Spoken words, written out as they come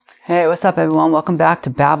Hey, what's up everyone? Welcome back to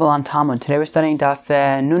Babylon Talmud. Today we're studying Daf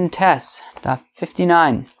Nun Tes, Daf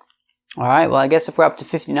 59. Alright, well I guess if we're up to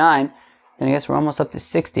 59, then I guess we're almost up to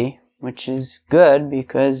 60, which is good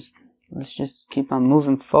because let's just keep on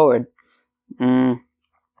moving forward. Alright,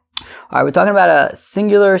 we're talking about a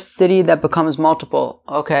singular city that becomes multiple.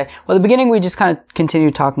 Okay, well at the beginning we just kind of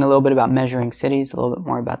continued talking a little bit about measuring cities, a little bit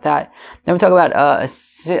more about that. Then we talk about a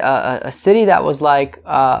city that was like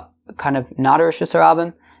kind of not a Rosh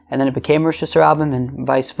Hashanah, and then it became Rosh Hashanah and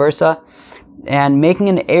vice versa, and making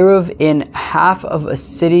an Eruv in half of a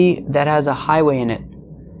city that has a highway in it.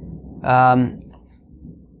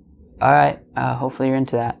 Alright, hopefully you're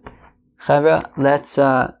into that. Chavra, let's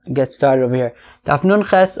get started over here. Daf Nun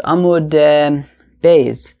Ches Amud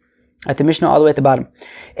Beis, at the Mishnah all the way at the bottom.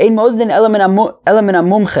 Ein modin element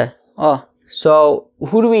mumche. Oh, so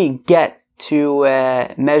who do we get to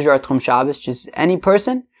measure our Tchum Shabbos? Just any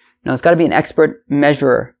person? No, it's got to be an expert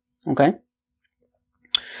measurer. Okay.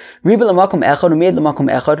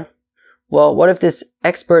 Well, what if this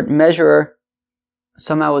expert measurer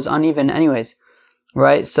somehow was uneven anyways?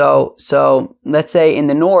 Right? So let's say in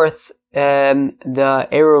the north, the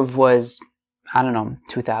Eruv was,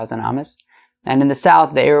 2,000 Amos. And in the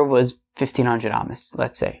south, the Eruv was 1,500 Amos,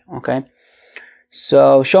 let's say. Okay.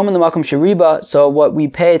 So Shoman L'Makom Sheriba, so what we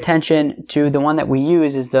pay attention to, the one that we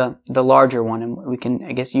use is the larger one, and we can,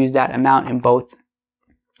 I guess, use that amount in both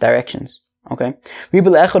directions. Okay.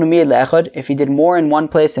 If he did more in one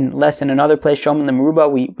place and less in another place, Shoman L'Meruba,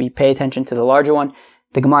 we pay attention to the larger one.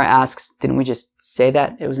 The Gemara asks, didn't we just say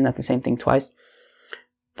that? Wasn't that the same thing twice?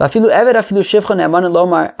 Even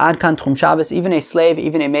a slave,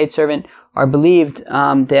 even a maidservant are believed,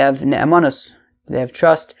 they have ne'emanus, they have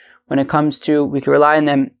trust. When it comes to, we can rely on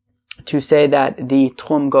them to say that the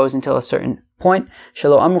tchum goes until a certain point.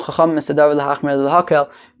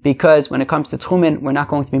 Because when it comes to tchumin, we're not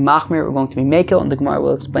going to be machmir, we're going to be mekel, and the Gemara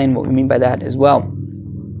will explain what we mean by that as well.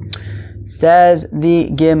 Says the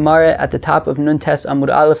Gemara at the top of Nun Tes Amud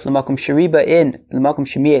Aleph L'makom Sheriba in L'makom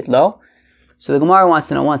Shemiet Lo. So the Gemara wants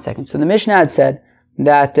to know, one second. So the Mishnah had said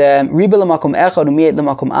that Riba L'makom Echad U'miet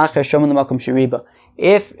L'makom Acher Shoman L'makom Sheriba.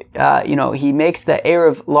 If he makes the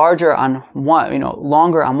Eruv larger on one,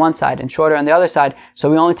 longer on one side and shorter on the other side, so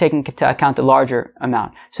we only take into account the larger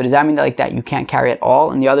amount. So does that mean that like that you can't carry it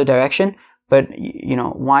all in the other direction? But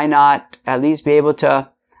why not at least be able to?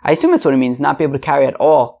 I assume that's what it means, not be able to carry it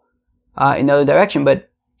all in the other direction. But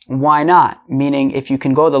why not? Meaning, if you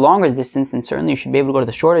can go the longer distance, then certainly you should be able to go to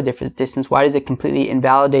the shorter distance. Why does it completely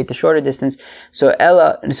invalidate the shorter distance? So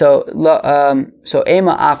ema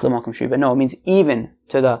af l'makom sheriba. No, it means even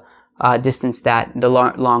to the distance that the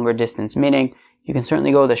longer distance. Meaning, you can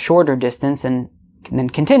certainly go the shorter distance and then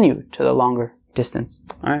continue to the longer distance.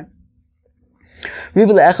 All right.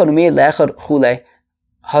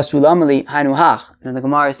 Hasulamali hanuhach. And the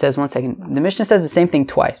Gemara says, one second, the Mishnah says the same thing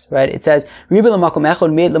twice, right? It says, Riba l'makom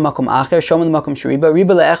echad mi'ed l'makom acher, shoman l'makom sheriba,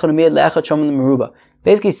 Riba l'echad mi'ed l'echad, shoman l'meruba.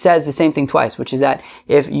 Basically says the same thing twice, which is that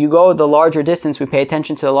if you go the larger distance, we pay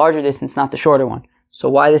attention to the larger distance, not the shorter one. So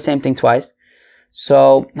why the same thing twice?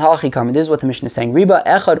 So, halachikam, this is what the Mishnah is saying. Riba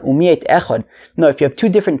echad u'mi'et echad. No, if you have two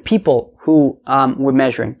different people who were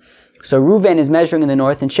measuring, so Reuven is measuring in the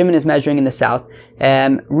north and Shimon is measuring in the south.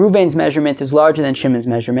 Reuven's measurement is larger than Shimon's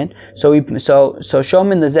measurement. So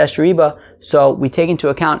Shoman l'zeh sheriba. So we take into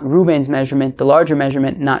account Reuven's measurement, the larger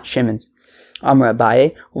measurement, not Shimon's. Amar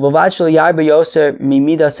Abaye. Ulovad shel yarba yoser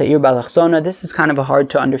mimida sa'ir balachsona. This is kind of a hard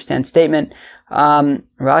to understand statement.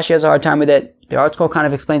 Rashi has a hard time with it. The Art Scroll kind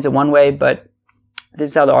of explains it one way, but this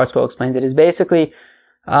is how the Art Scroll explains it. It's basically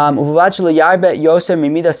ulovad shel yarba yoser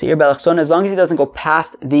mimida sa'ir balachsona. As long as he doesn't go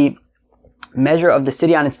past the measure of the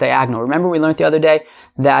city on its diagonal. Remember we learned the other day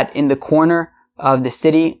that in the corner of the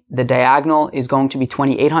city, the diagonal is going to be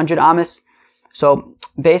 2,800 Amos. So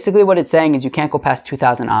basically what it's saying is you can't go past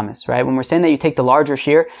 2,000 Amos, right? When we're saying that you take the larger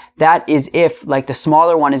shear, that is if like the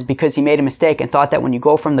smaller one is because he made a mistake and thought that when you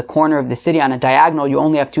go from the corner of the city on a diagonal, you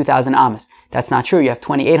only have 2,000 Amos. That's not true. You have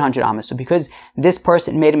 2,800 Amos. So because this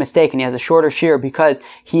person made a mistake and he has a shorter shear because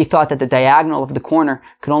he thought that the diagonal of the corner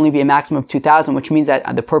could only be a maximum of 2,000, which means that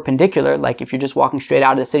the perpendicular, like if you're just walking straight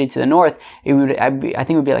out of the city to the north, I think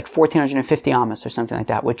it would be like 1,450 Amos or something like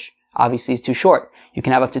that, which obviously is too short. You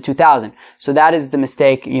can have up to 2,000. So that is the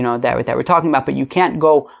mistake, that we're talking about, but you can't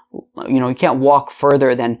go, you can't walk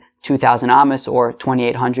further than 2,000 Amos or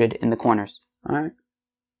 2,800 in the corners. Alright?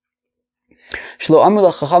 So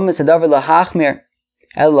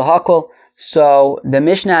the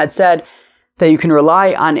Mishnah had said that you can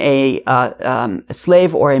rely on a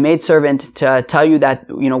slave or a maidservant to tell you that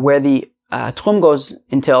where the Tchum goes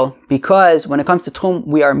until, because when it comes to Tchum,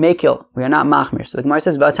 we are Mekil, we are not Machmir. So the Gemara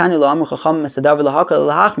says,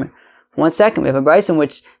 one second, we have a brayso in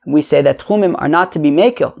which we say that Tchumim are not to be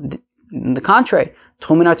Mekil. On the contrary,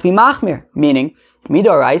 Tchumim are to be Machmir, meaning,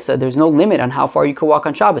 Midoraisa, there's no limit on how far you can walk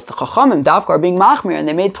on Shabbos. The Chachamim, Davka, are being Machmir, and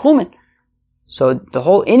they made Tchumin. So the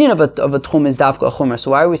whole inyan of a Tchum is Davka Chumr.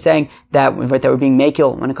 So why are we saying that we're being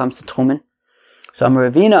Mekil when it comes to Tchumin? So I'm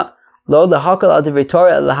Ravina, Lo lahakal al divrei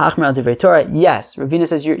Torah, lahachmir al divrei Torah. Yes, Ravina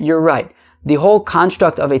says you're right. The whole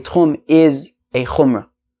construct of a Tchum is a Chumrah,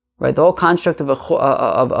 right? The whole construct of the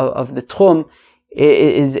Tchum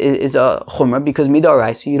is a Chumrah, because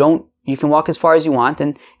Midoraisa, you can walk as far as you want,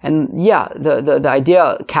 and yeah, the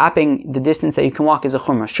idea capping the distance that you can walk is a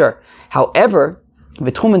Chumrah, sure. However,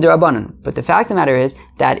 V'tchum and dirabanan. But the fact of the matter is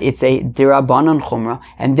that it's a dirabanan chumrah,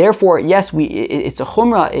 and therefore, yes, it's a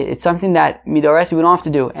chumrah. It's something that midoraisa we don't have to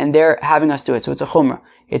do, and they're having us do it. So it's a chumrah.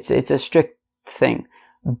 It's a strict thing.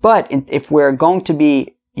 But if we're going to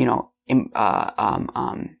be,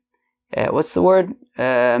 what's the word?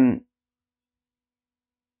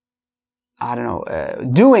 I don't know,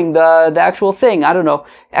 doing the actual thing, I don't know,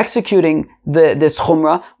 executing this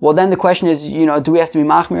chumrah, well then the question is, do we have to be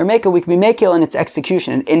machmir or mekil? We can be mekil in its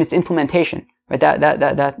execution, in its implementation, right?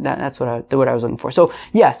 That's what I was looking for. So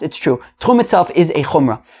yes, it's true. Tchum itself is a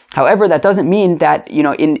chumrah. However, that doesn't mean that,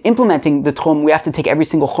 in implementing the tchum, we have to take every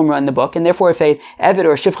single chumrah in the book, and therefore if a Eved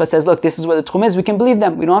or a Shifcha says, look, this is where the tchum is, we can believe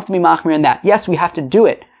them. We don't have to be machmir in that. Yes, we have to do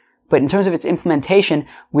it. But in terms of its implementation,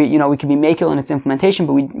 we can be mekil in its implementation,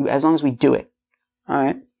 but as long as we do it.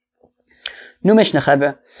 Alright. New Mishnah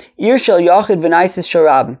Chavre. Ir shel yachid v'naisis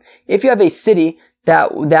sharab. If you have a city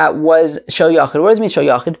that was shel yachid, what does it mean shel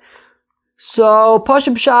yachid? So,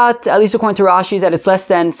 Pashup Pshat, at least according to Rashi, is that it's less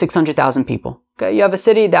than 600,000 people. Okay, you have a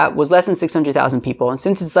city that was less than 600,000 people, and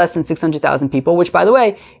since it's less than 600,000 people, which by the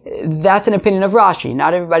way, that's an opinion of Rashi.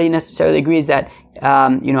 Not everybody necessarily agrees that, a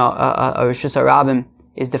Rosh Hashanah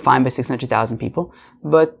is defined by 600,000 people,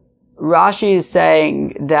 but Rashi is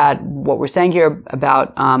saying that what we're saying here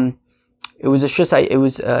about Ir Shel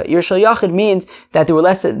Yachid means that there were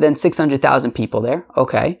less than 600,000 people there.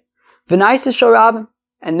 Okay, V'naisis Shel Rabim,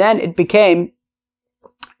 and then it became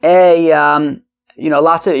it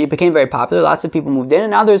became very popular. Lots of people moved in,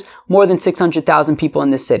 and now there's more than 600,000 people in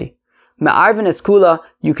this city. Me'arvin Eskula,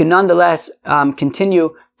 you can nonetheless continue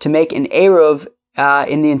to make an eruv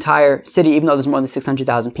in the entire city, even though there's more than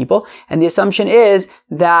 600,000 people. And the assumption is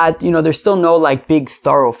that, there's still no big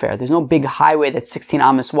thoroughfare. There's no big highway that's 16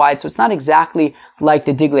 amos wide. So it's not exactly like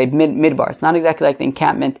the Diglei Midbar. It's not exactly like the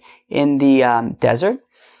encampment in the desert.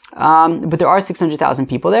 But there are 600,000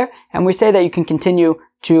 people there. And we say that you can continue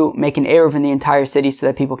to make an eruv in the entire city so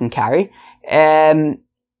that people can carry.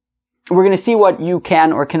 We're going to see what you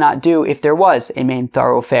can or cannot do if there was a main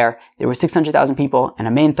thoroughfare. There were 600,000 people and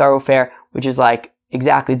a main thoroughfare, which is like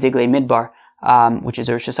exactly Diglei Midbar, which is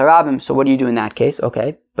Rosh Hashanah. So what do you do in that case?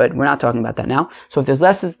 Okay, but we're not talking about that now. So if there's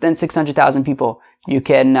less than 600,000 people, you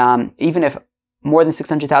can, even if more than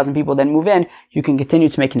 600,000 people then move in, you can continue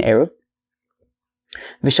to make an eruv.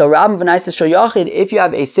 V'shel Rabim v'naisis shel yachid, if you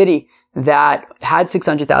have a city that had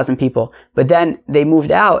 600,000 people, but then they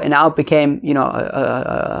moved out and now it became,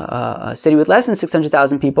 a city with less than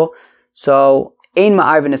 600,000 people. So, ein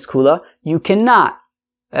ma'arvin eskula, you cannot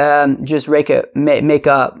just make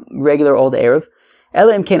a regular old eruv.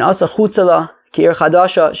 Ela im kein asa chutzala ki'ir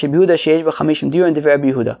chadasha shebihuda sheish b'chamishim diur divrei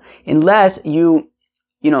Rabbi Yehuda. Unless you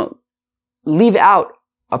leave out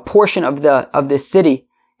a portion of the city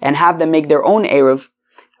and have them make their own eruv.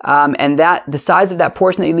 And that the size of that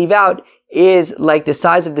portion that you leave out is like the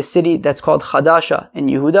size of the city that's called Chadasha in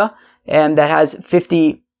Yehuda, and that has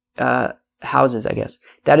 50 houses, I guess.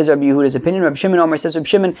 That is Rabbi Yehuda's opinion. Rabbi Shimon Omer says, Rabbi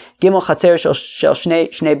Shimon, Gimel Chatzer shel shnei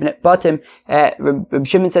batim. Rabbi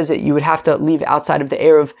Shimon says that you would have to leave outside of the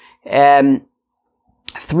eruv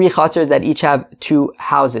 3 chatzers that each have 2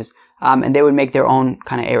 houses, and they would make their own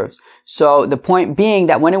kind of eruvs. So the point being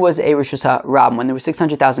that when it was a Rosh Hashanah, when there were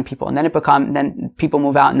 600,000 people, and then people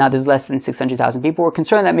move out, and now there's less than 600,000 people, we're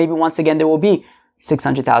concerned that maybe once again there will be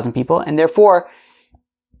 600,000 people, and therefore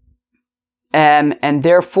what,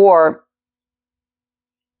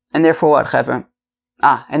 Chaver?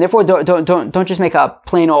 And therefore don't just make a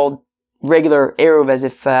plain old regular eruv as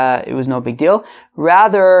if it was no big deal.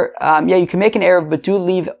 Rather, you can make an eruv, but do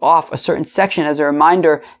leave off a certain section as a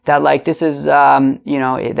reminder that this is that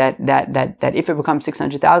if it becomes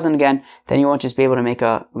 600,000 again, then you won't just be able to make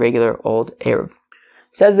a regular old eruv.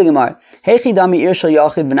 Says the Gemara, Heichi dami ir shel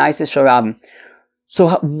yachid v'naisis shel rabim.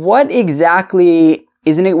 So what exactly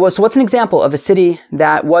is what's an example of a city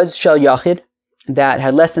that was shel yachid that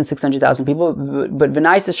had less than 600,000 people, but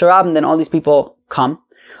V'naisa Sharabim, then all these people come.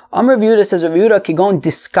 Amr Rav Yehuda says, Rav Yehuda Kigon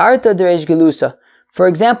Diskarta de Reish Gelusa. For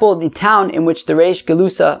example, the town in which the Reish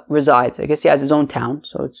Gelusa resides. I guess he has his own town,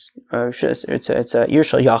 so it's a Ir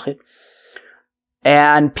Shel Yachid.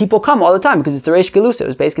 And people come all the time because it's the Reish Gelusa. It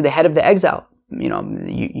was basically the head of the exile.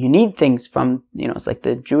 You need things from, it's like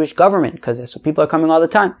the Jewish government, so people are coming all the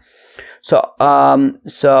time. So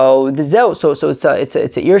it's a Ir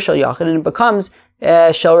Shel Yachid, and it becomes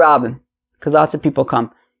Shel Rabim, because lots of people come.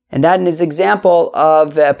 And that is an example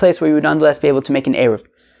of a place where you would nonetheless be able to make an Eruv.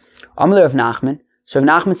 Amr Rav Nachman. So Rav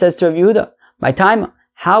Nachman says to Rav Yehuda, my time,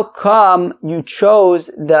 how come you chose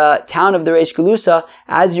the town of the Reish Gelusa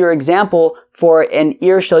as your example for an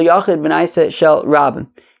Ir Shel Yachid B'naisa Shel Rabim?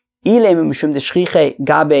 Well,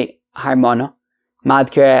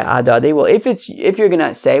 if you're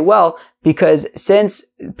gonna say, well, because since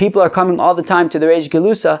people are coming all the time to the Reish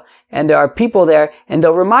Gelusa, and there are people there, and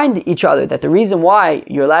they'll remind each other that the reason why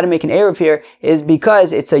you're allowed to make an Eruv here is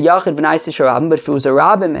because it's a Yachid B'naisa Shel Rabim, but if it was a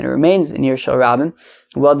Rabim and it remains an Ir Shel Rabim,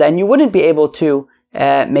 well, then you wouldn't be able to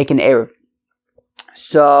make an Eruv.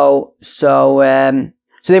 So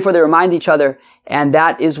therefore they remind each other, and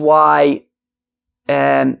that is why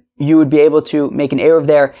you would be able to make an Eruv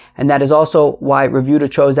there, and that is also why Rav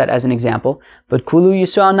Yehuda chose that as an example. But Kulu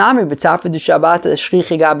Yisrael Namri B'tzafid Shabbat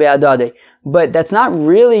Shchichi Gabe Adade. But that's not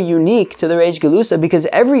really unique to the Reish Gelusa, because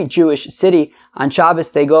every Jewish city on Shabbos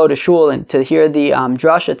they go to shul and to hear the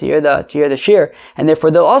drasha, to hear the shir, and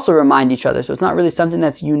therefore they'll also remind each other. So it's not really something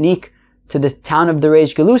that's unique to the town of the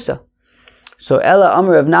Reish Gelusa. So Ella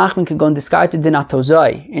Amr Rav Nachman can go and discard din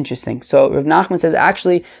atozai. Interesting. So Rav Nachman says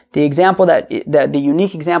actually the example that the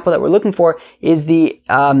unique example that we're looking for is the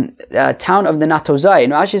town of the Natozai.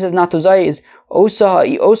 And Rashi says Natozai is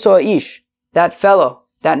Osa Ish, that fellow,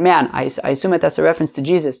 that man. I assume that's a reference to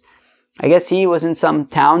Jesus. I guess he was in some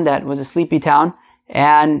town that was a sleepy town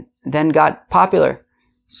and then got popular.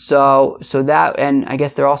 So that, and I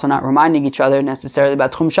guess they're also not reminding each other necessarily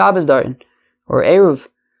about Tchum Shabbos Dartin or Eruv.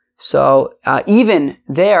 So even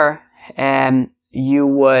there, you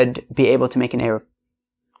would be able to make an Eruv.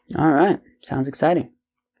 All right, sounds exciting.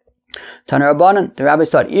 Taner Rabbanan, the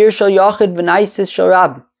rabbis taught Ir Shel Yachid V'naisis Shel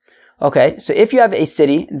Rab. Okay, so if you have a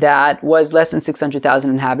city that was less than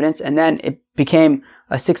 600,000 inhabitants, and then it became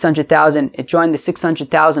a 600,000, it joined the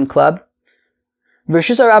 600,000 club.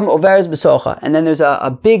 V'Reshus HaRabim Overes B'Socha, and then there's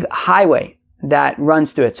a big highway that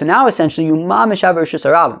runs through it. So now essentially you mamish have Reshus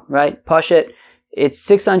HaRabim, right? Pashit. It's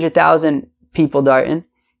 600,000 people dartin,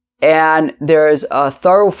 and there's a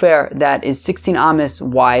thoroughfare that is 16 amis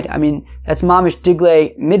wide. I mean, that's mamish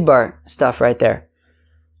diglei midbar stuff right there.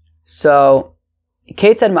 So,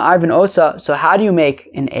 Ketzad ma'arvin osa, so how do you make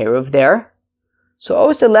an Eruv there? So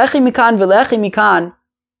osa lechi mikan v'lechi mikan,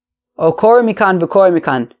 o kore mikan v'kore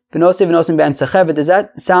mikan, v'nosi v'nosim be'emtza chevet. Does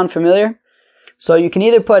that sound familiar? So you can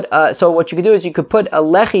either put, so what you could do is you could put a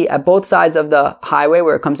lechi at both sides of the highway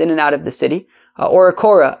where it comes in and out of the city, or a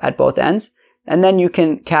korah at both ends, and then you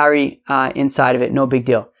can carry inside of it, no big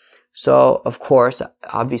deal. So, of course,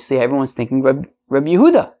 obviously everyone's thinking Rabbi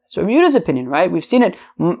Yehuda. It's Rabbi Yehuda's opinion, right? We've seen it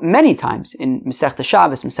many times in Masechta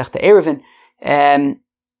Shabbos, Masechta Eruvin,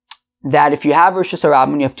 that if you have Reshus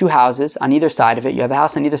HaRabim, you have two houses on either side of it, you have a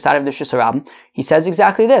house on either side of the Reshus HaRabim, he says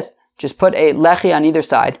exactly this. Just put a lechi on either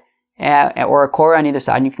side, or a korah on either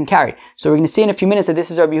side, and you can carry. So we're going to see in a few minutes that this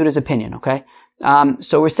is Rabbi Yehuda's opinion, okay?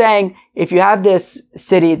 So we're saying if you have this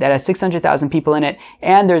city that has 600,000 people in it,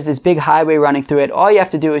 and there's this big highway running through it, all you have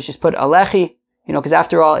to do is just put a lechi, because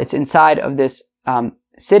after all, it's inside of this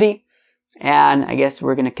city, and I guess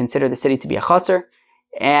we're going to consider the city to be a chutzner,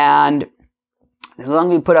 and as long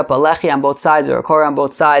as you put up a lechi on both sides or a korah on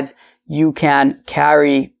both sides, you can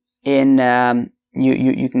carry in,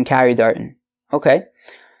 you can carry dartin. Okay.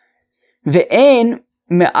 Ve'ein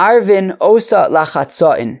me'arvin osa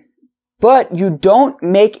lachatzoin. But you don't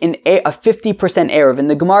make a 50% Eruv. And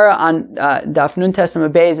the Gemara on Daf Nun Tes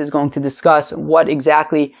Amud Beis is going to discuss what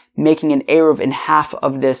exactly making an Eruv in half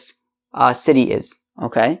of this city is.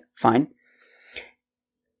 Okay, fine.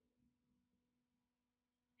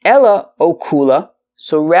 Ella okula.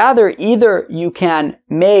 So rather, either you can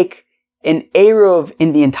make an Eruv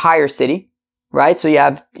in the entire city, right? So you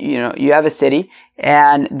have a city,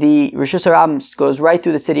 and the Reshus HaRabim goes right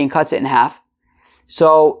through the city and cuts it in half.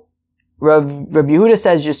 So Rabbi Yehuda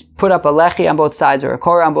says just put up a lechi on both sides or a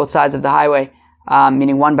korah on both sides of the highway,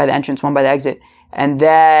 meaning one by the entrance, one by the exit, and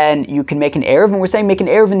then you can make an Eruv, and we're saying make an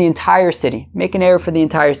Eruv in the entire city. Make an Eruv for the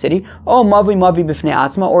entire city. Oh, mavui b'fnei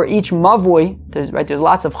atzma, or each mavui, there's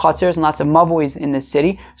lots of chutzers and lots of mavuis in this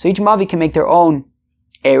city, so each mavi can make their own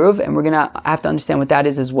Eruv, and we're going to have to understand what that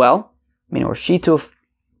is as well. meaning or shituf.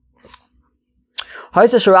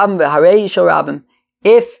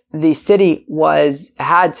 If the city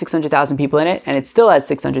had 600,000 people in it, and it still has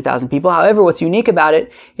 600,000 people, however, what's unique about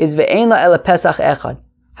it is ve'ein la ela pesach echad.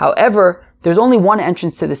 However, there's only one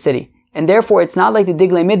entrance to the city, and therefore it's not like the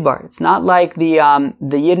Diglei Midbar. It's not like the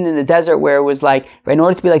Yidden in the desert, where it was like, in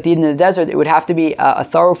order to be like the Yidden in the desert, it would have to be a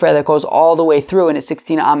thoroughfare that goes all the way through, and it's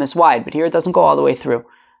 16 amas wide. But here it doesn't go all the way through,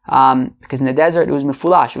 because in the desert it was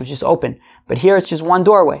mefulash, it was just open. But here it's just one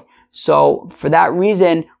doorway. So for that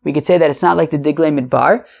reason, we could say that it's not like the Diglei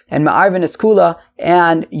Midbar, and Ma'arvin is Kula,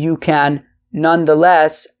 and you can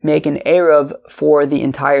nonetheless make an Erev for the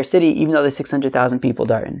entire city, even though there's 600,000 people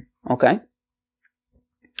therein. Okay?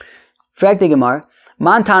 Frag the Gemara,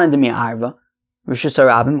 Man Tana de Mi'arva, Rishus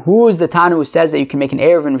HaRabim. Who is the Tana who says that you can make an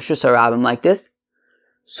Erev in Rishus HaRabim like this?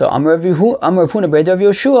 So Amar Rav Huna Ber Rav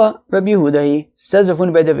Yoshua, Rabbi Yehuda, he says Rav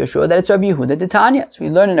Huna Ber Rav Yoshua that it's Rabbi Yehuda the Tanya. So we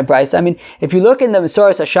learn in a Brisa. I mean, if you look in the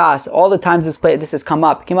Mesoras HaShas, all the times this has come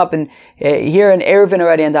up. It came up in here in Erevin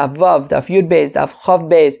already, and Daf Vav, Daf Yud Beis, Daf Chav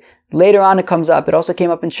Beis. Later on it comes up. It also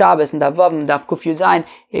came up in Shabbos and Daf Vav and Daf Kuf Yud Zayin.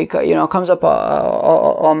 It comes up.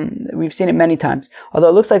 We've seen it many times. Although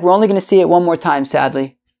it looks like we're only going to see it one more time,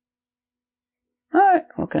 sadly. All right,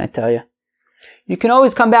 what can I tell you? You can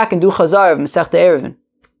always come back and do Chazar of Masechta Erevin,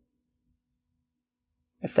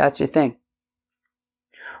 if that's your thing.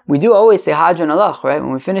 We do always say Hadron Alach, right?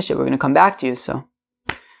 When we finish it, we're going to come back to you, so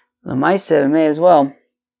L'maaseh may as well.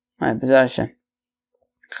 Alright, B'ezras Hashem.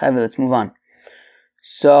 Chayv, let's move on.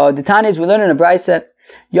 So the Tanya is, we learn in a Brisa,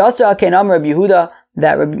 Yasser al-Kain Amar Rabbi Yehuda,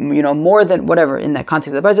 that more than whatever in that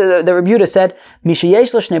context of the Brisa, the Rabbi Yehuda said,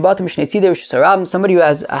 Mishayesh lo shnei batim shnei tzidei Rishus HaRabim, somebody who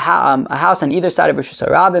has a house on either side of Rishus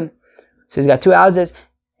HaRabim, so he's got two houses.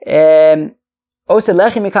 Either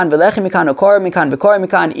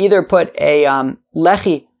put a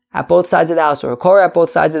lechi at both sides of the house or a kor at both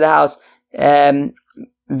sides of the house, and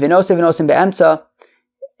then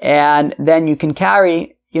you can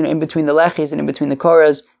carry, in between the lechis and in between the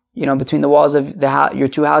koras, between the walls of your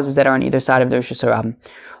two houses that are on either side of the Rishus HaRabim.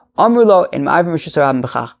 Amrulo in Ma'avim Rishus HaRabim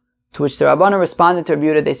b'chach. To which the Rabbana responded to Rabbi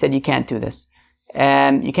Yehuda, they said you can't do this.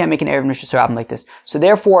 You can't make an Erev Rishus HaRabim like this. So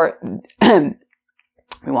therefore,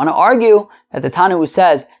 we want to argue that the Tana who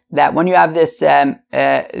says that when you have this, that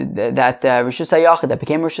Rishus HaYachid that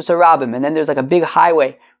became Rishus HaRabim, and then there's like a big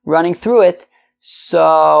highway running through it,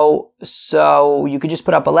 so you could just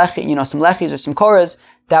put up a lechi, some lechis or some koras,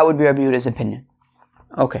 that would be Rabbi Yehuda's opinion.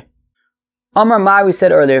 Okay. Amar Mai, we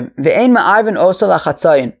said earlier, Ve'ein ma'arvin oso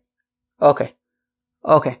lachatzayin. Okay.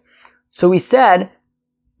 So we said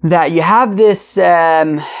that you have this,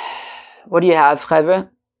 what do you have, Chevre?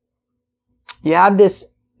 You have this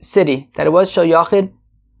city that it was Shal Yachid,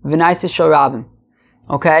 V'nais is Shal Rabim.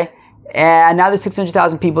 Okay? And now there's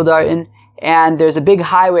 600,000 people there, and there's a big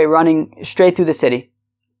highway running straight through the city.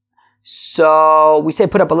 So we say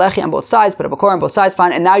put up a lechi on both sides, put up a kor on both sides,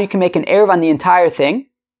 fine, and now you can make an erev on the entire thing,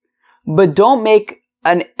 but don't make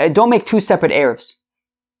two separate erevs.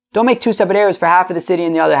 Don't make two separate erevs for half of the city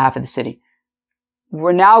and the other half of the city.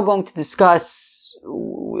 We're now going to discuss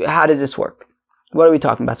how does this work. What are we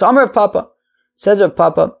talking about? So Amar of Papa says of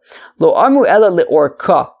Papa, Lo Amru Ela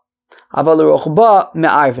Le'orka, Aval Le'rochba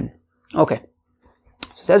Me'arvin. Okay.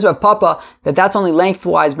 So says of Papa that that's only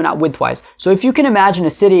lengthwise but not widthwise. So if you can imagine a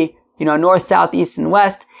city, north, south, east, and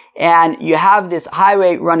west, and you have this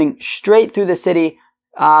highway running straight through the city,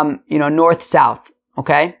 north, south,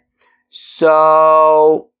 okay?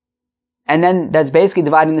 So, and then that's basically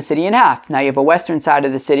dividing the city in half. Now you have a western side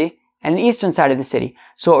of the city and an eastern side of the city.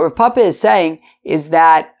 So what Rav Papa is saying is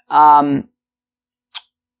that,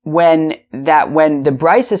 when the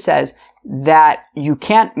Brisa says that you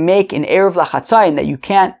can't make an Erev Lachatzayin, that you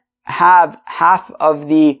can't have half of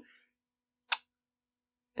the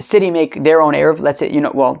city make their own Erev, let's say,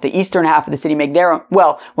 the eastern half of the city make their own.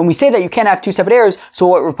 Well, when we say that you can't have two separate Erevs, so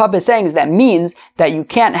what Rav Papa is saying is that means that you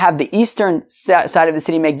can't have the eastern side of the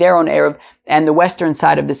city make their own Erev and the western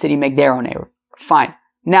side of the city make their own Erev. Fine.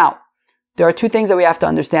 Now, there are two things that we have to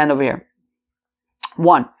understand over here.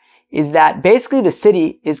 One is that basically the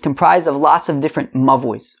city is comprised of lots of different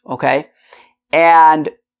mavuis, okay? And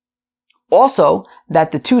also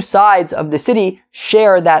that the two sides of the city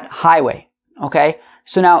share that highway, okay?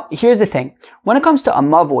 So now, here's the thing. When it comes to a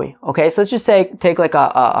mavui, okay, so let's just say, take like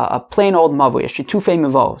a plain old mavui, a shitufei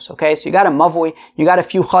mavos, okay? So you got a mavui, you got a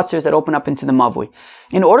few chutzers that open up into the mavui.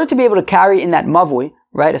 In order to be able to carry in that mavui,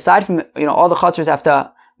 right, aside from, all the chutzers have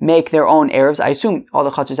to make their own erevs. I assume all the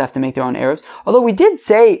chutzers have to make their own erevs. Although we did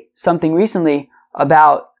say something recently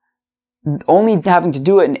about only having to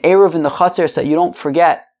do it an erev in the chutzer so you don't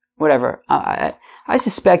forget, whatever. I I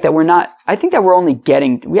suspect that I think that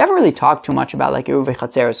we haven't really talked too much about like Eruv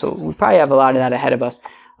Chatzer, so we probably have a lot of that ahead of us.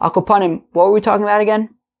 Akopanim, what were we talking about again?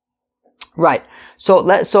 Right. So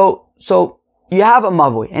you have a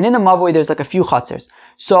mavui, and in the mavui there's like a few chatzers.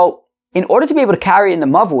 So in order to be able to carry in the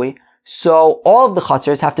mavui, so all of the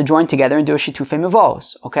chatzers have to join together and do a shitufei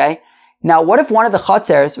mevos, okay? Now, what if one of the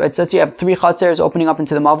chatzers, right, so let's say you have 3 chatzers opening up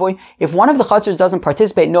into the mavui, if one of the chatzers doesn't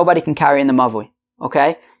participate, nobody can carry in the mavui,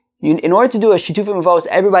 okay? In order to do a shitufei mevos,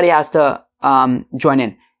 everybody has to join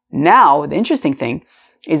in. Now, the interesting thing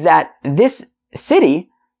is that this city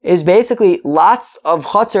is basically lots of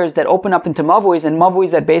chutzers that open up into mavuis, and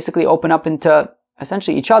mavuis that basically open up into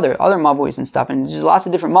essentially each other, other mavuis and stuff, and there's lots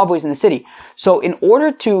of different mavuis in the city. So in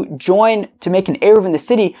order to make an eruv in the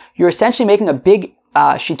city, you're essentially making a big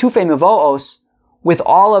shitufei mevoos with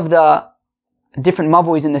all of the different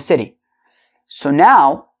mavuis in the city. So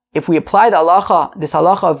now, if we apply this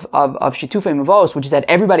halacha of shitufei mevoos, which is that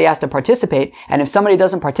everybody has to participate, and if somebody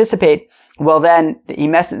doesn't participate, well then they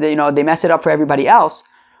mess it up for everybody else.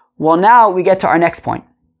 Well, now we get to our next point.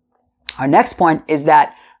 Our next point is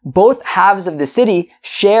that both halves of the city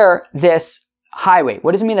share this highway.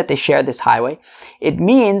 What does it mean that they share this highway? It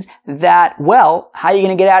means that, well, how are you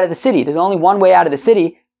going to get out of the city? There's only one way out of the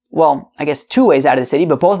city. Well, I guess 2 ways out of the city,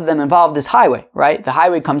 but both of them involve this highway, right? The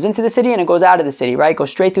highway comes into the city and it goes out of the city, right? It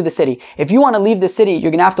goes straight through the city. If you want to leave the city,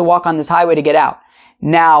 you're going to have to walk on this highway to get out.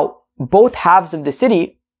 Now, both halves of the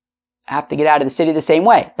city have to get out of the city the same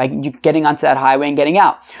way, by getting onto that highway and getting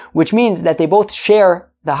out, which means that they both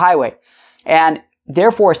share the highway. And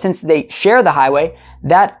therefore, since they share the highway,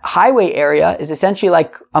 that highway area is essentially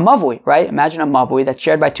like a mavui, right? Imagine a mavui that's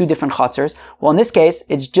shared by 2 different chutzers. Well, in this case,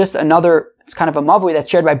 it's kind of a mavui that's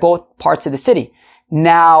shared by both parts of the city.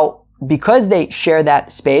 Now, because they share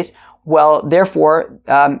that space, well, therefore,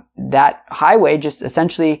 that highway just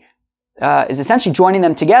essentially is essentially joining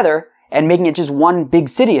them together and making it just one big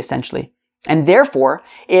city, essentially. And therefore,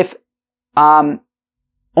 if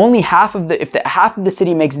half of the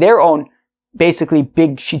city makes their own basically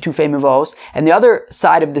big shitufei mevos, and the other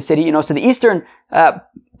side of the city, so the eastern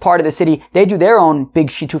part of the city, they do their own big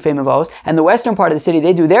shitufei mevos, and the western part of the city,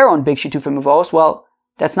 they do their own big shitufei mevos, well,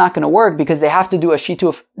 that's not going to work because they have to do a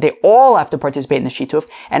shituf. They all have to participate in the shituf.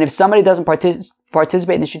 And if somebody doesn't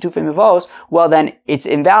participate in the shitufei mevos, well, then it's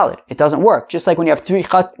invalid. It doesn't work. Just like when you have three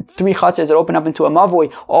chutzers that open up into a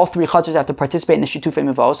mavui, all 3 chutzers have to participate in the shitufei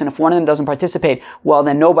mevos. And if one of them doesn't participate, well,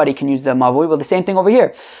 then nobody can use the mavui. Well, the same thing over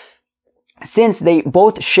here. Since they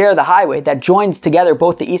both share the highway that joins together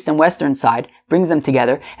both the east and western side, brings them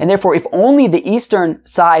together, and therefore if only the eastern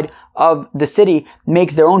side of the city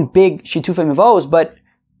makes their own big shitufei mevos, but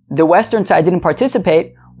the western side didn't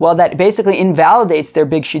participate, well, that basically invalidates their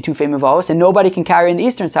big shitufei mevos, and nobody can carry in the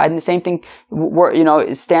eastern side. And the same thing,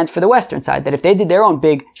 stands for the western side. That if they did their own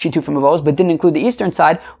big shitufei mevos, but didn't include the eastern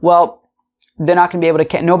side, well, they're not going to be able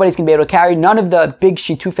to. Nobody's going to be able to carry none of the big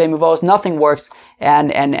shitufei mevos. Nothing works,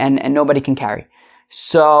 and nobody can carry.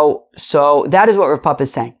 So that is what Rav Papa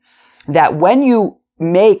is saying. That when you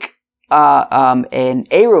make an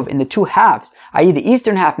eruv in the 2 halves, i.e. the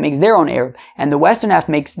eastern half makes their own eruv and the western half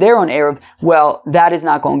makes their own eruv, well, that is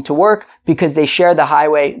not going to work because they share the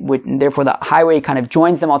highway, and therefore the highway kind of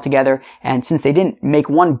joins them all together, and since they didn't make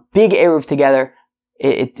one big eruv together,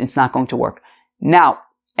 it's not going to work. Now,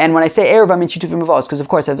 and when I say eruv, I mean shitufei mevos, because of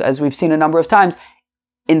course, as we've seen a number of times,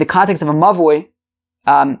 in the context of a mavui,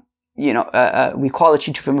 we call it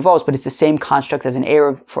shitufei mevos, but it's the same construct as an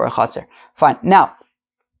eruv for a chatzer. Fine. Now,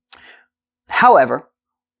 however,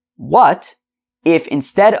 what if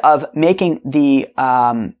instead of making the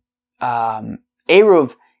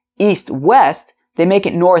eruv east-west, they make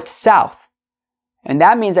it north-south? And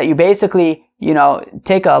that means that you basically,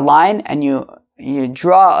 take a line and you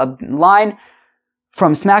draw a line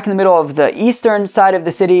from smack in the middle of the eastern side of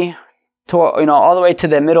the city to, all the way to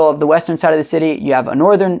the middle of the western side of the city. You have a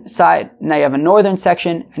northern side, now you have a northern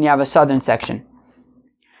section, and you have a southern section.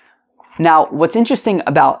 Now, what's interesting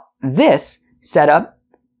about this setup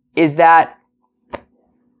is that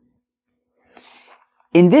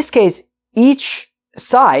in this case, each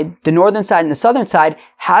side, the northern side and the southern side,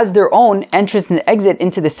 has their own entrance and exit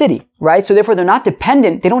into the city, right? So therefore, they're not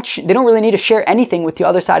dependent. They don't really need to share anything with the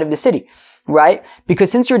other side of the city, right?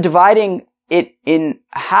 Because since you're dividing it in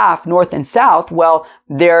half, north and south, well,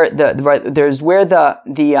 there's where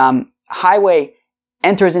the highway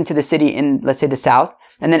enters into the city in, let's say, the south,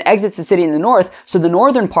 and then exits the city in the north. So the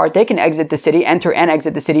northern part, they can exit the city, enter and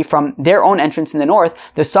exit the city from their own entrance in the north.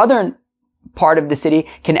 The southern part of the city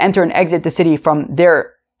can enter and exit the city from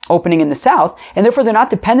their opening in the south, and therefore they're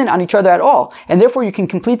not dependent on each other at all, and therefore you can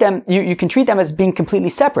complete them. You can treat them as being completely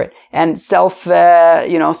separate and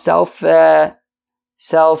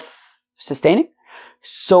self-sustaining.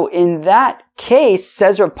 So in that case,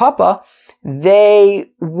 says Rav Papa,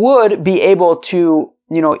 they would be able to,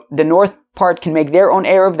 the north part can make their own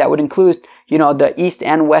Eruv. That would include, the east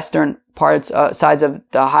and western parts, sides of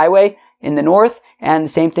the highway in the north, and the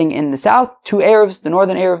same thing in the south. 2 Eruvs, the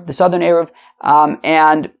northern Eruv, the southern Eruv,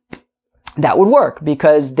 and that would work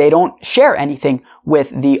because they don't share anything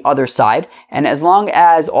with the other side. And as long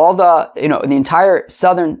as all the entire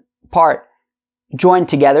southern part joined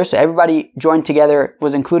together, so everybody joined together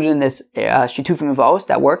was included in this Shitufim Mivos,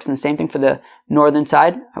 that works. And the same thing for the northern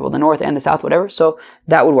side, well, the north and the south, whatever. So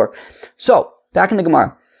that would work. So back in the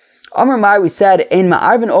Gemara, Amar Mar, we said Ein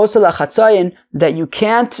Ma'arvin Osa Lachatzayin, that you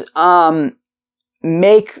can't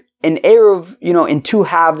make an Eruv, in 2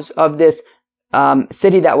 halves of this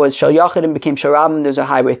city that was Shal Yachid and became Sharabim. There's a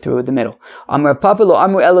highway through the middle. Amar Papa lo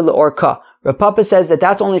Amru Ela Le'orka. Rav Papa says that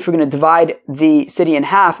that's only if you're going to divide the city in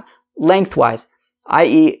half lengthwise,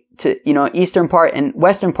 i.e. to, eastern part and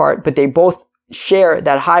western part, but they both share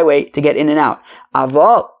that highway to get in and out.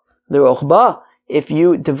 Aval L'rochba, if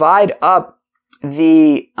you divide up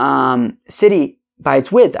the city by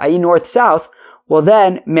its width, i.e. north-south, well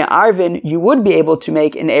then, Me'arvin, you would be able to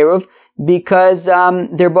make an Eruv, because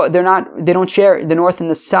they don't share, the north and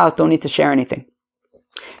the south don't need to share anything.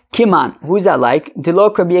 Kiman, who's that like?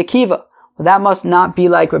 Dilok Rabbi Akiva. Well, that must not be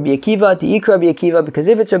like Rabbi Akiva, Di'ik Rabbi Akiva, because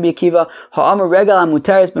if it's Rabbi Akiva, Ha'amar Regal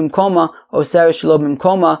Amutaris Bimkoma, Oser Shelo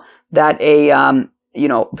Bimkoma, that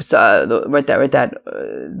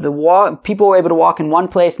people were able to walk in one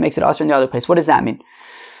place, makes it usher in the other place. What does that mean?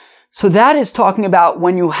 So that is talking about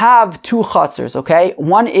when you have 2 chutzers, okay?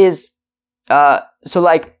 One is, so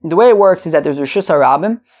like, the way it works is that there's Rishus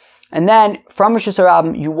HaRabim, and then from Rishus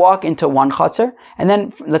HaRabim, you walk into one chutzner, and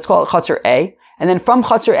then, let's call it chutzner A, and then from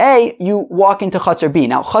chutzner A, you walk into chutzner B.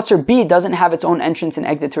 Now, chutzner B doesn't have its own entrance and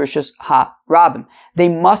exit to Rishus HaRabim. They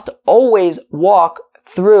must always walk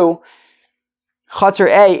through chutzner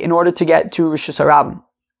A in order to get to Rishus HaRabim.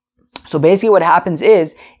 So basically what happens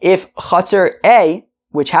is, if chutzner A,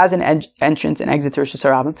 which has an entrance and exit to Rishus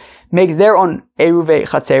HaRabim, makes their own Eruvei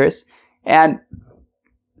Chatzeris, and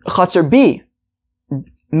chutzner B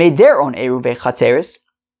made their own Eruvei Chatzeris,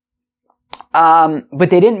 but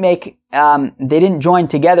they didn't join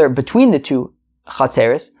together between the 2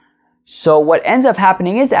 Chatzeris. So what ends up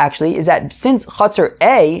happening is that since chutzner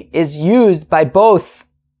A is used by both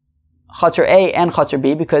chutzner A and chutzner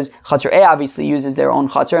B, because chutzner A obviously uses their own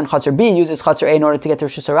chutzner, and chutzner B uses chutzner A in order to get to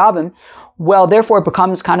Rishus HaRabim, well, therefore it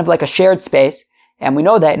becomes kind of like a shared space, and we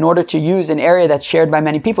know that in order to use an area that's shared by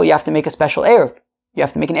many people, you have to make a special Eruv. You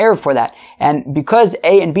have to make an Eruv for that. And because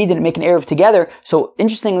A and B didn't make an Eruv together, so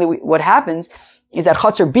interestingly, what happens is that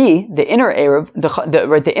chutzner B, the inner Eruv,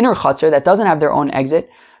 the inner chutzner that doesn't have their own exit,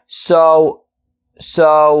 so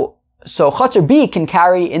chutzner B can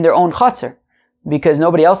carry in their own chutzner, because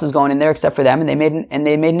nobody else is going in there except for them, and they made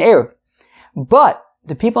an Eruv. But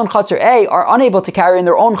the people in chutzner A are unable to carry in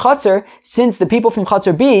their own chutzner, since the people from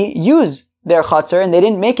chutzner B use their chutzner, and they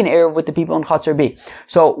didn't make an Eruv with the people in chutzner B.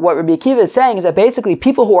 So what Rabbi Akiva is saying is that basically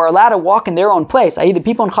people who are allowed to walk in their own place, i.e. the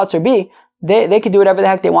people in chutzner B, they can do whatever the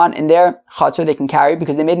heck they want in their chutzner, they can carry,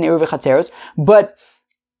 because they made an Eruv Chatzeros, but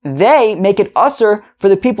they make it usher for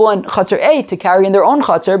the people in chutzner A to carry in their own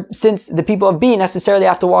chutzner, since the people of B necessarily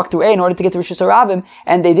have to walk through A in order to get to Rishus HaRabim,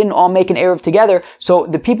 and they didn't all make an Eruv together. So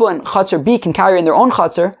the people in chutzner B can carry in their own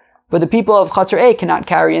chutzner, but the people of chutzner A cannot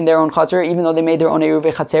carry in their own chutzner, even though they made their own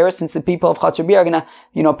Eruvei Chatzeros, since the people of chutzner B are gonna,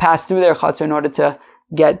 pass through their chutzner in order to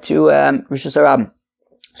get to Rishus HaRabim.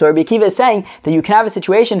 So Rabbi Akiva is saying that you can have a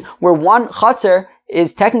situation where one chutzner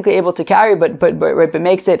is technically able to carry, but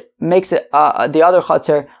makes it the other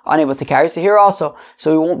chutzner unable to carry. So here also,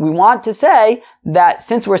 we want to say that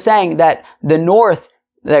since we're saying that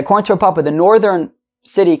according to Papa, the northern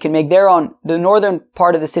city can make their own, the northern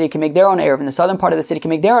part of the city can make their own Eruv, and the southern part of the city can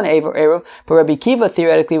make their own Eruv, but Rabbi Akiva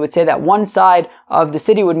theoretically would say that one side of the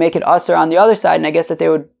city would make it usher on the other side, and I guess that they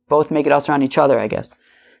would both make it usher on each other, I guess.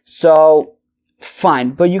 So,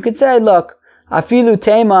 fine. But you could say, look, Afilu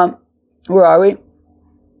Tema, where are we?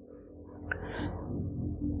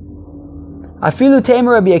 Afilu Tema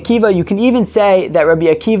Rabbi Akiva, you can even say that Rabbi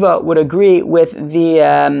Akiva would agree with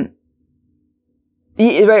the,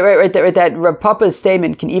 that Rav Papa's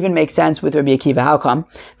statement can even make sense with Rabbi Akiva. How come?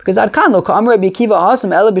 Because Adkan lo ka'am Rabbi Akiva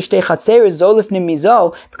hasam ela b'shtei chatzeres zolifnim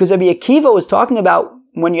mizo, because Rabbi Akiva was talking about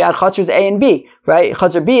when you add chutzers A and B, right?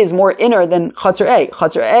 Chutzner B is more inner than chutzner A.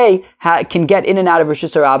 Chutzner A can get in and out of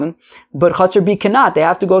Rishus HaRabim, but chutzner B cannot. They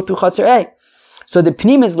have to go through chutzner A. So the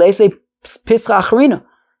Pnim is Leisle Pischa Acharina.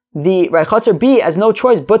 The right Chatzar B has no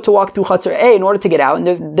choice but to walk through Chatzar A in order to get out,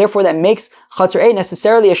 and therefore that makes Chatzar A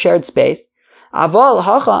necessarily a shared space. Aval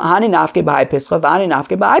hacha hani nafke b'hai pischa v'hani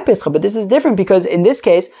nafke b'hai pischa. But this is different because in this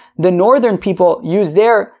case, the northern people use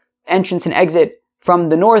their entrance and exit from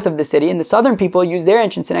the north of the city, and the southern people use their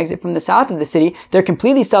entrance and exit from the south of the city. They're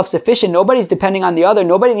completely self-sufficient. Nobody's depending on the other.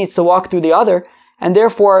 Nobody needs to walk through the other, and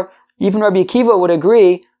therefore even Rabbi Akiva would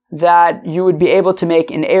agree that you would be able to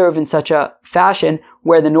make an Eruv in such a fashion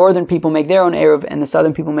where the northern people make their own Eruv and the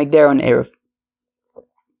southern people make their own Eruv.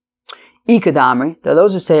 Ikadamri, there are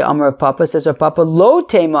those who say Amar Papa, says our Papa, Lo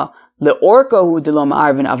tema leorkahu de lo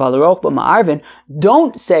ma'arvin aval roch but ma'arvin.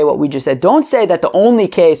 Don't say what we just said. Don't say that the only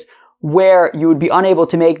case where you would be unable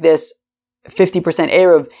to make this 50%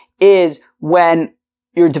 Eruv is when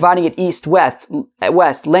you're dividing it east-west,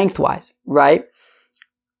 lengthwise, right?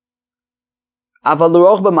 Aval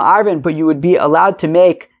roch but ma'arvin, but you would be allowed to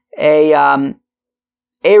make a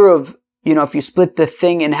Eruv, if you split the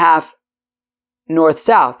thing in half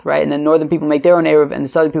north-south, right? And then northern people make their own Eruv and the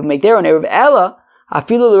southern people make their own Eruv. Ella,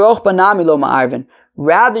 afilu l'roch banami lo ma'arvin.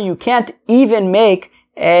 Rather, you can't even make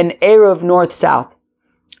an Eruv north-south.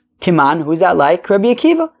 Kiman, who's that like? Rabbi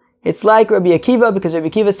Akiva. It's like Rabbi Akiva because Rabbi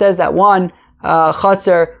Akiva says that one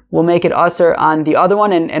chatzar will make it usher on the other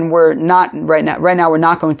one, and we're not right now we're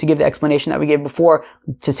not going to give the explanation that we gave before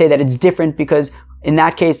to say that it's different because in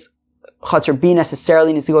that case chatzar B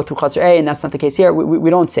necessarily needs to go through chatzar A, and that's not the case here. We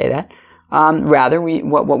don't say that. Rather,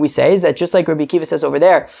 what we say is that just like Rabbi Akiva says over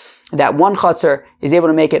there, that one chatzar is able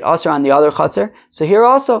to make it usher on the other chatzar. So here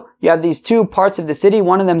also, you have these two parts of the city,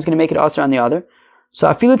 one of them is going to make it usher on the other. So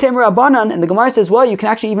afilu temer rabbanan, and the Gemara says, well, you can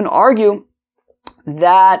actually even argue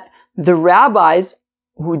that the rabbis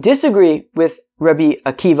who disagree with Rabbi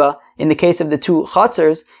Akiva in the case of the two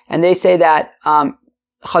chatzars, and they say that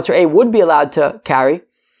chatzar A would be allowed to carry,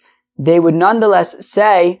 they would nonetheless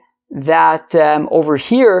say that over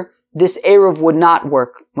here, this Eruv would not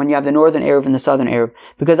work when you have the northern Eruv and the southern Eruv.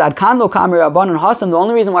 Because Adkan lo kamri rabbanon hasam, the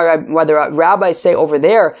only reason why the rabbis say over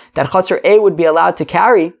there that chatzar A would be allowed to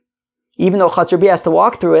carry, even though chatzar B has to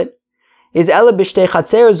walk through it, is ela b'shtei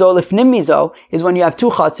chatzer zo lifnim mizo, is when you have two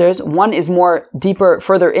chatzers, one is more deeper,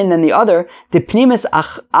 further in than the other, the pnimis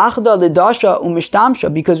achda lidasha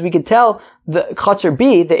umishtamsha, because we could tell the chatzar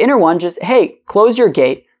B, the inner one, just, hey, close your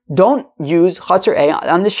gate, don't use chatzar A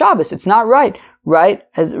on the Shabbos, it's not right. Right?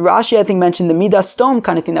 As Rashi, I think, mentioned the midas stom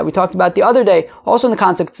kind of thing that we talked about the other day, also in the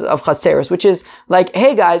context of chatzeros, which is like,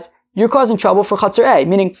 hey guys, you're causing trouble for chatzar A.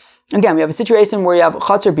 Meaning, again, we have a situation where you have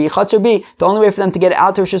chatzar B, the only way for them to get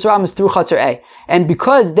out to Rosh Hashanah is through chatzar A. And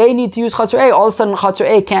because they need to use chatzar A, all of a sudden chatzar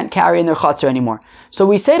A can't carry in their chatzar anymore. So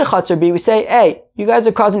we say to chatzar B, we say, hey, you guys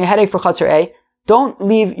are causing a headache for chatzar A. Don't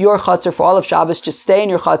leave your chatzar for all of Shabbos. Just stay in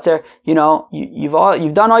your chatzar.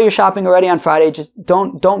 You've done all your shopping already on Friday. Just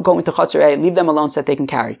don't go into chatzar A. Leave them alone so that they can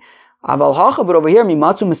carry. Aval hacha, but over here,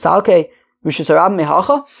 mimatzu misalke rishus harab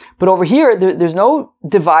mehacha. But over here, there's no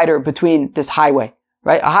divider between this highway,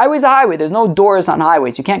 right? A highway is a highway. There's no doors on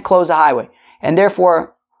highways. You can't close a highway. And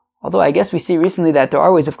therefore, although I guess we see recently that there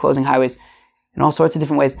are ways of closing highways in all sorts of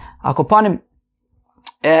different ways. Akopanim,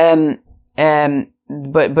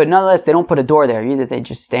 But nonetheless, they don't put a door there. Either they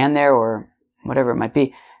just stand there or whatever it might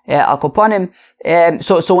be.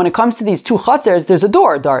 So when it comes to these two chatzers, there's a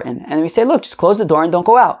door, Darton. And we say, look, just close the door and don't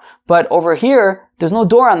go out. But over here, there's no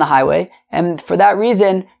door on the highway. And for that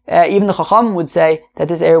reason, even the Chacham would say that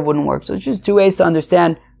this Eruv wouldn't work. So it's just two ways to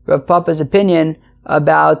understand Rav Papa's opinion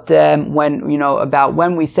about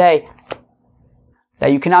when we say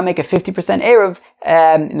that you cannot make a 50% Eruv.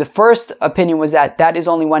 The first opinion was that is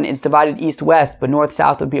only when it's divided east-west, but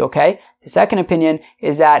north-south would be okay. The second opinion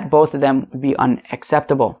is that both of them would be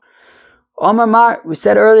unacceptable. Omar Mar, we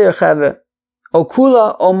said earlier, Cheve,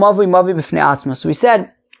 Okula o Mavi b'fnei atzma. So we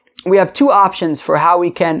said we have two options for how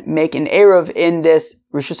we can make an Eruv in this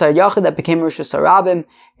Rishus HaYachid that became Rishus HaRabim,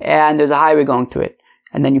 and there's a highway going through it.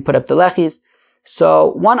 And then you put up the lechis.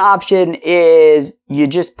 So one option is you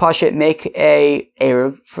just make a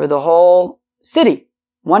Eruv for the whole city.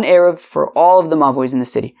 One Eruv for all of the Mavois in the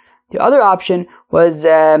city. The other option was,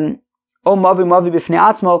 O Mavi b'fnei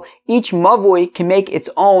atzmo, each Mavoi can make its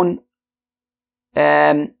own,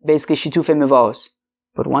 basically Shitufei Mavos.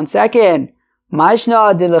 But 1 second.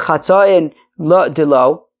 Ma'ishna de lechatzoin de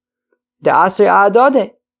lo, de asri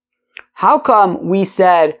adode. How come we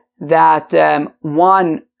said that,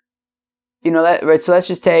 one, right, so let's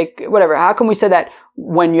just take, whatever. How come we said that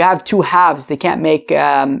when you have two halves, they can't make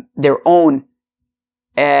their own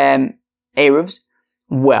Eruvs?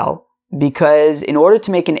 Well, because in order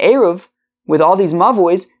to make an Eruv with all these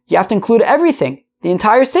Mavois, you have to include everything, the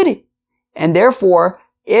entire city. And therefore,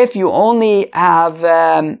 if you only have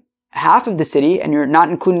half of the city and you're not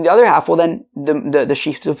including the other half, well then the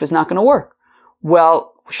shituf is not going to work.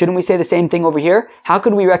 Well, shouldn't we say the same thing over here? How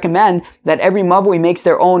could we recommend that every mavui makes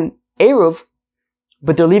their own eruv,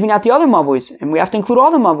 but they're leaving out the other mavuis, and we have to include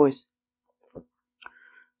all the mavuis?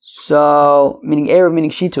 So, meaning eruv,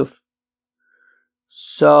 meaning shituf.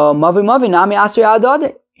 So, mavi nami asri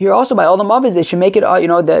adade. Here also, by all the mavis, they should make it,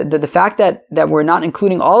 the fact that we're not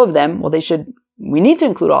including all of them, well, we need to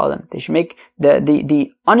include all of them. They should make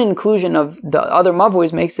the uninclusion of the other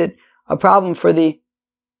mavuis makes it a problem for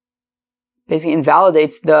basically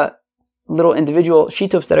invalidates the little individual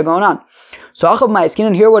shitufs that are going on. So, achav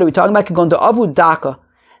ma'iskin, here what are we talking about? Going to avu daka,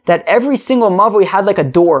 that every single mavui had like a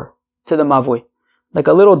door to the mavui, like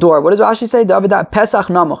a little door. What does Rashi say? Pesach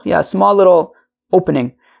namuch, yeah, a small little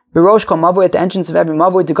opening. Birosh kol mavui, at the entrance of every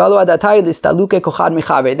mavui,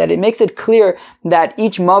 that it makes it clear that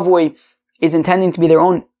each mavui is intending to be their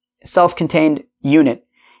own self-contained unit.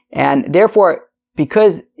 And therefore,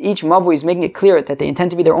 because each mavui is making it clear that they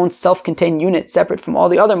intend to be their own self-contained unit, separate from all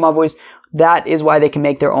the other mavuis, that is why they can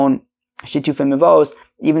make their own shitufim mivos,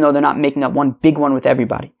 even though they're not making up one big one with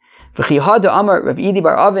everybody. Amar Rav Idi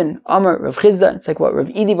bar Avin, Amar Rav Chizda, it's like what Rav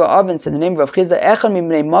Idi bar Avin said, the name of Rav Chizda, Echan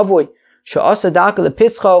mimnei mavui, she'asa daka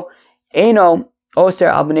lepischo, eno oser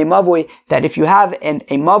al bnei mavui, that if you have a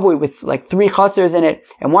mavui with like 3 chatzers in it,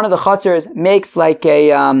 and one of the chatzers makes like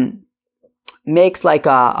a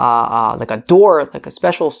door, like a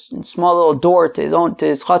special small little door to his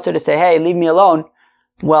chatzar to say, hey, leave me alone,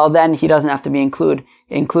 well then he doesn't have to be included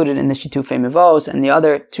in the shitufei mivos, and the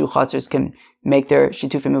other 2 chatzers can make their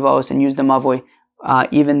shitufei mivos and use the mavui,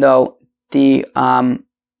 even though the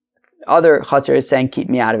other chatzar is saying, keep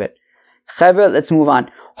me out of it. Chaver, let's move on.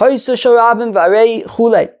 So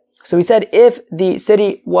we said if the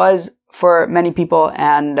city was for many people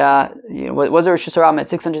and was a Rosh Hashanah at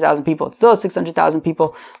 600,000 people, it's still 600,000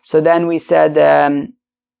 people. So then we said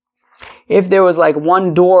if there was like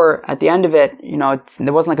one door at the end of it,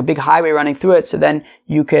 there wasn't like a big highway running through it, so then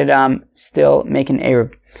you could still make an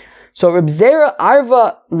eruv. So Reb Zera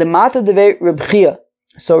arva lemata deve Reb Chia.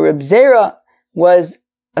 So Reb Zera was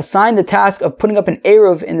assigned the task of putting up an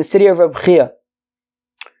eruv in the city of Reb Chia.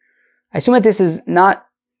 I assume that this is not,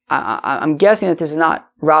 I'm guessing that this is not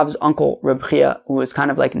Rav's uncle Reb Chia, who was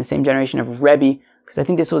kind of like in the same generation of Rebbe, because I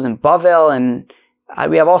think this was in Bavel, and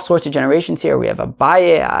we have all sorts of generations here. We have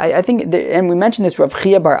Abaye, I think, and we mentioned this Rav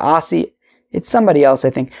Chia bar Asi. It's somebody else, I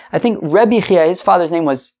think. I think Rebbe Chia, his father's name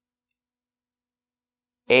was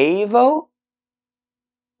Avo?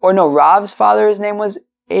 Or no, Rav's father's name was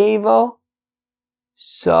Avo?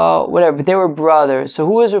 So, whatever, but they were brothers. So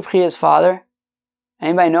who was Reb Chia's father?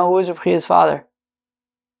 Anybody know who was Reb Chia's father?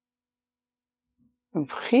 Reb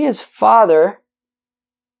Chia's father,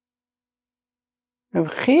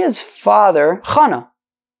 Chana.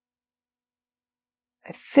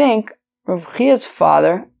 I think Reb Chia's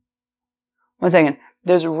father, one second,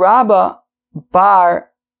 there's Rabba bar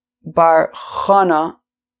Chana.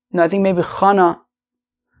 No, I think maybe Chana.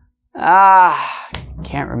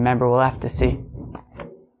 Can't remember, we'll have to see.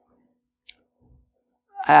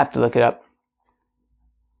 I have to look it up.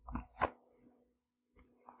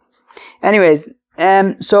 Anyways,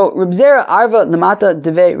 so Reb Zera arva lemata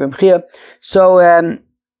deve Reb Chia. So Reb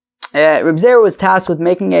Zera was tasked with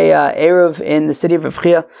making a eruv in the city of Reb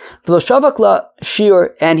Chia. V'lo shavak la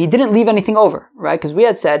shiur, and he didn't leave anything over, right? Because we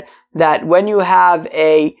had said that when you have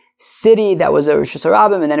a city that was a Rosh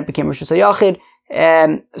Hashanah and then it became Rosh Hashanah,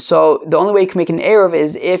 so the only way you can make an eruv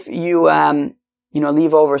is if you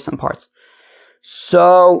leave over some parts.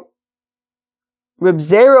 So Reb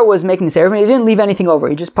Zera was making this eruv and he didn't leave anything over.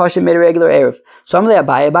 He just made a regular eruv. So Amalei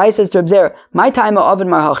Abaye says to Reb Zera, "My time of oven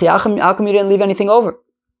marhachi. How come you didn't leave anything over?"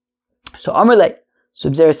 So Amalei. So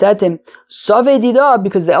Reb Zera said to him, "Save dida,"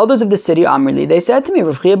 because the elders of the city, Amrli, they said to me,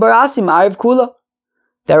 Rav Chia bar Asi ma'ariv kula.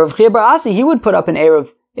 That Rav Chia bar Asi, he would put up an eruv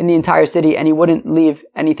in the entire city and he wouldn't leave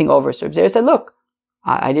anything over. So Reb Zera said, "Look,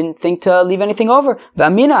 I didn't think to leave anything over.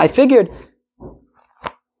 V'amina, I figured."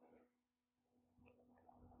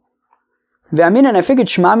 And I figured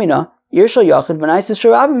Shmamina, Irshal Yachid, V'naisis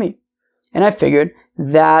Sharabami. And I figured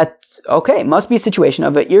that, okay, it must be a situation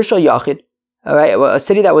of a Irshal Yachid, alright, a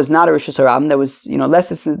city that was not a Rosh Hashanah, that was, less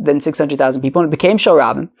than 600,000 people, and it became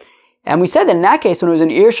Sharabim. And we said that in that case, when it was an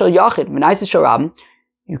Irshal Yachid, V'naisis Sharabim,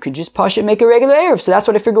 you could just push it, make a regular eruv. So that's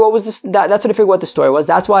what I figured that's what I figured what the story was.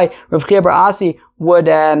 That's why Rav Chia bar Asi would,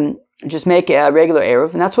 just make a regular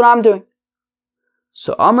eruv, and that's what I'm doing.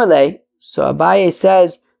 So Amarle, so Abaye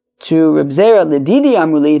says, to Reb Zera, Ledidi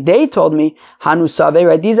Amruli, they told me, Hanu Save,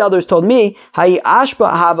 right? These elders told me, Hayi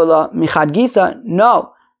Ashba Havala Michad Gisa.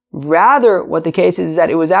 No, Rather, what the case is that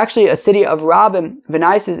it was actually a city of Rabim,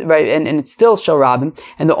 right, and it's still Shel Rabim.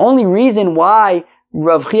 And the only reason why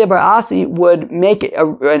Rav Chia bar Asi would make an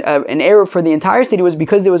Eruv for the entire city was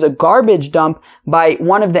because there was a garbage dump by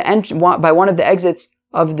one of the exits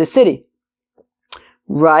of the city,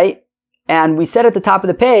 right? And we said at the top of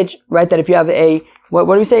the page, right, that if you have what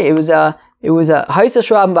do we say? It was a Haisa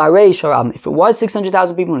Sharabim V'Harei Sharabim. If it was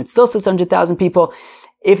 600,000 people and it's still 600,000 people,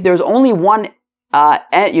 if there's only one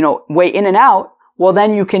way in and out, well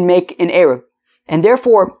then you can make an Eruv. And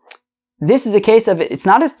therefore, this is a case of it's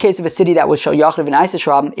not a case of a city that was Shel Yachid V'Naisa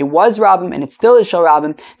Sharabim. It was Rabim and it still is Shel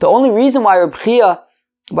Rabim. The only reason why Rav Chia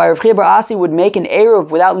bar Asi would make an Eruv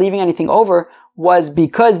without leaving anything over was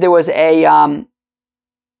because there was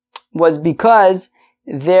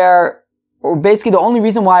basically the only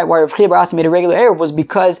reason why Rav Chia bar Asi made a regular Eruv was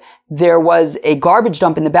because there was a garbage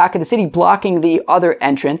dump in the back of the city blocking the other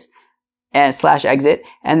entrance / exit,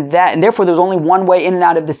 and therefore there was only one way in and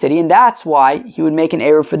out of the city, and that's why he would make an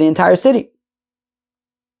Eruv for the entire city.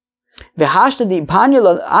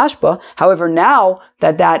 However, now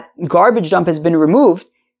that garbage dump has been removed,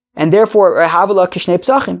 and therefore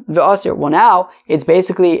well, now it's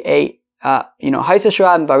basically a Haisa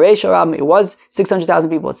Sharabim, V'Harei Sharabim. It was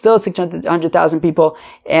 600,000 people. It's still 600,000 people,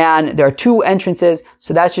 and there are two entrances.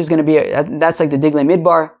 So that's just going to be that's like the Diglei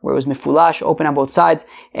Midbar, where it was mifulash, open on both sides.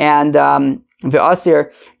 And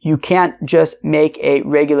V'Asir, you can't just make a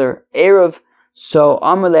regular Eruv. So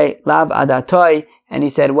Amrle Lav Adatoi, and he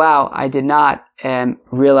said, "Wow, I did not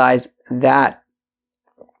realize that."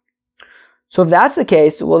 So if that's the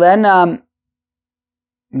case, well then, then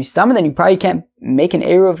you probably can't make an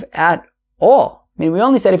Eruv at all. I mean, we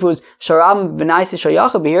only said if it was Sharabim V'Naisa Shel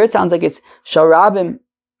Yachid, but here it sounds like it's Sharabim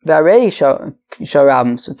V'Harei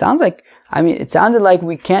Sharabim. So it sounded like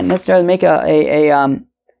we can't necessarily make a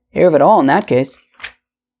Eruv at all in that case.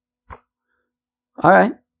 All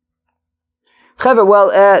right. Clever. Well,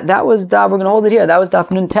 that was we're going to hold it here. That was Daf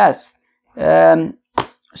Nun Tes.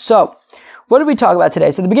 So, what did we talk about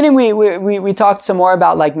today? So at the beginning we talked some more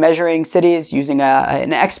about like measuring cities using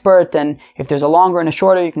an expert, and if there's a longer and a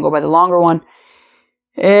shorter, you can go by the longer one.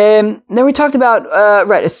 Then we talked about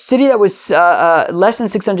a city that was less than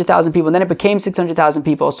 600,000 people, and then it became 600,000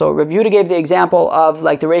 people. So Rav Yehuda gave the example of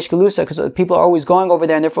like the Reish Galusa, because people are always going over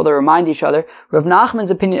there, and therefore they remind each other. Rav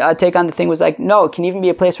Nachman's opinion take on the thing was like, no, it can even be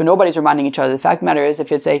a place where nobody's reminding each other. The fact of the matter is,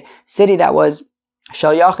 if it's a city that was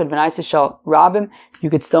Shel Yachid V'Naisa Shel Rabim, you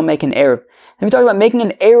could still make an Eruv. And we talked about making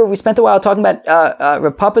an Eruv. We spent a while talking about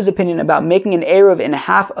Rav Papa's opinion about making an Eruv in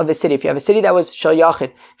half of a city. If you have a city that was Shel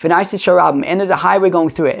Yachid, V'Naisa Shel Rabim, and there's a highway going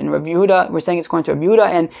through it, and Rav Yehuda, we're saying it's according to Rav Yehuda,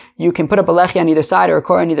 and you can put up a lechi on either side or a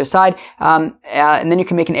kor on either side, and then you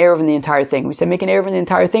can make an Eruv in the entire thing. We said make an Eruv in the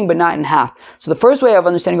entire thing, but not in half. So the first way of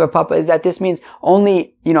understanding Rav Papa is that this means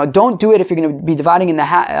only, don't do it if you're going to be dividing in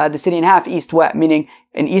the city in half, east-west, meaning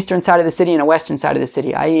an eastern side of the city and a western side of the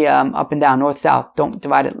city, i.e. Up and down, north-south. Don't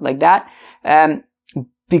divide it like that.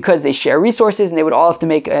 Because they share resources and they would all have to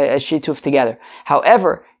make a shituf together.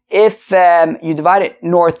 However, if you divide it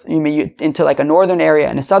into like a northern area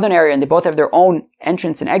and a southern area, and they both have their own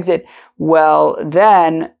entrance and exit, well,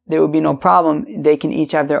 then there would be no problem. They can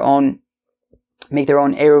each have make their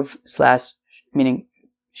own Eruv / meaning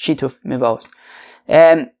shituf mivos.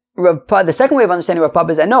 The second way of understanding Rav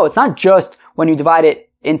Papa is that no, it's not just when you divide it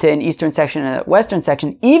into an eastern section and a western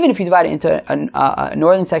section. Even if you divide it into a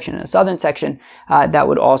northern section and a southern section, that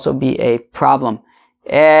would also be a problem.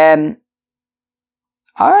 Alright,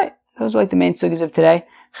 those are like the main sugyas of today.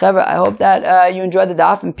 Chevra, I hope that you enjoyed the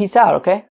daf, and peace out, okay?